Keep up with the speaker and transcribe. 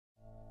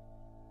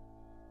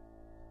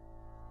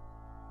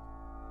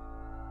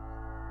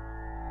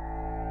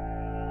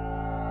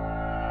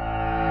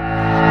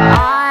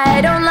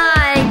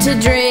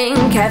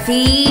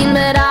caffeine,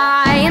 but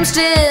I am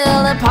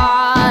still a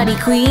party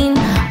queen.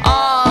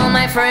 All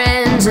my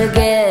friends are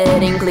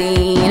getting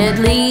clean. At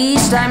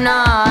least I'm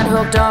not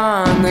hooked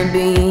on the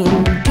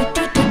bean.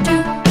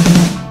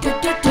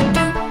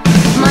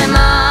 My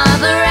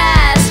mother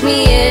asked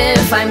me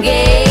if I'm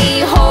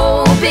gay,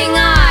 hoping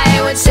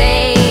I would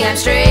say I'm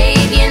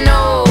straight. You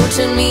know,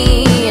 to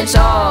me it's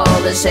all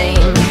the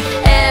same.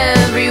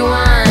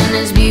 Everyone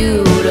is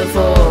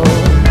beautiful.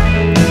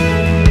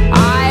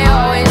 I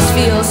always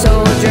feel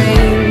so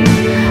drained.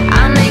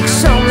 I make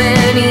so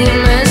many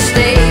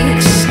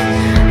mistakes.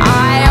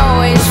 I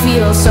always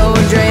feel so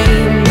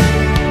drained.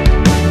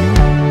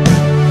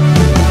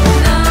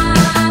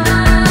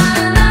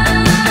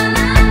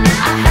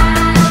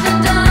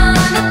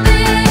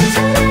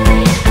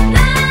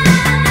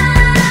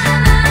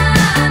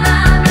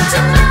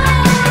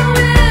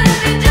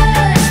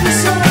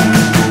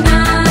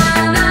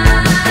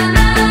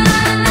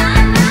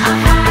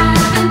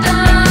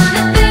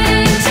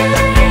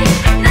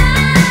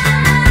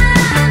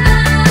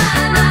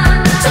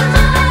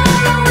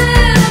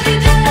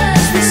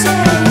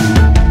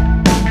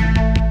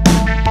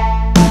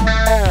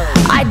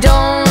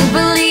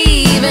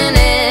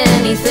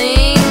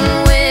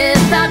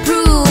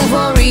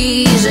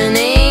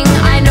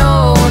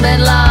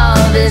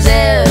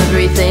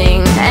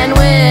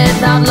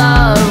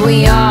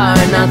 We are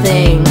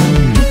nothing.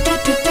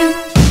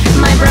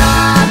 My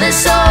brother's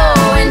so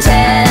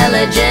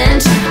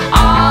intelligent,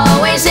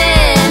 always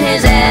in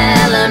his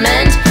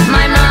element.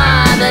 My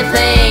mother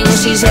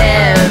thinks she's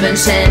heaven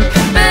sent,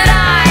 but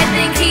I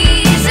think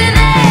he's an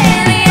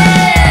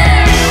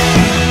alien.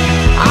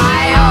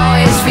 I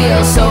always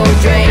feel so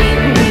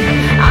drained.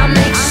 I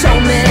make so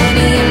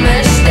many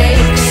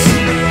mistakes.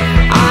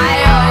 I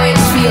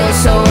always feel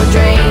so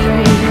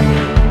drained.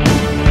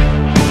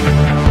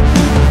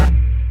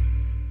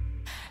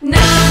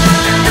 No.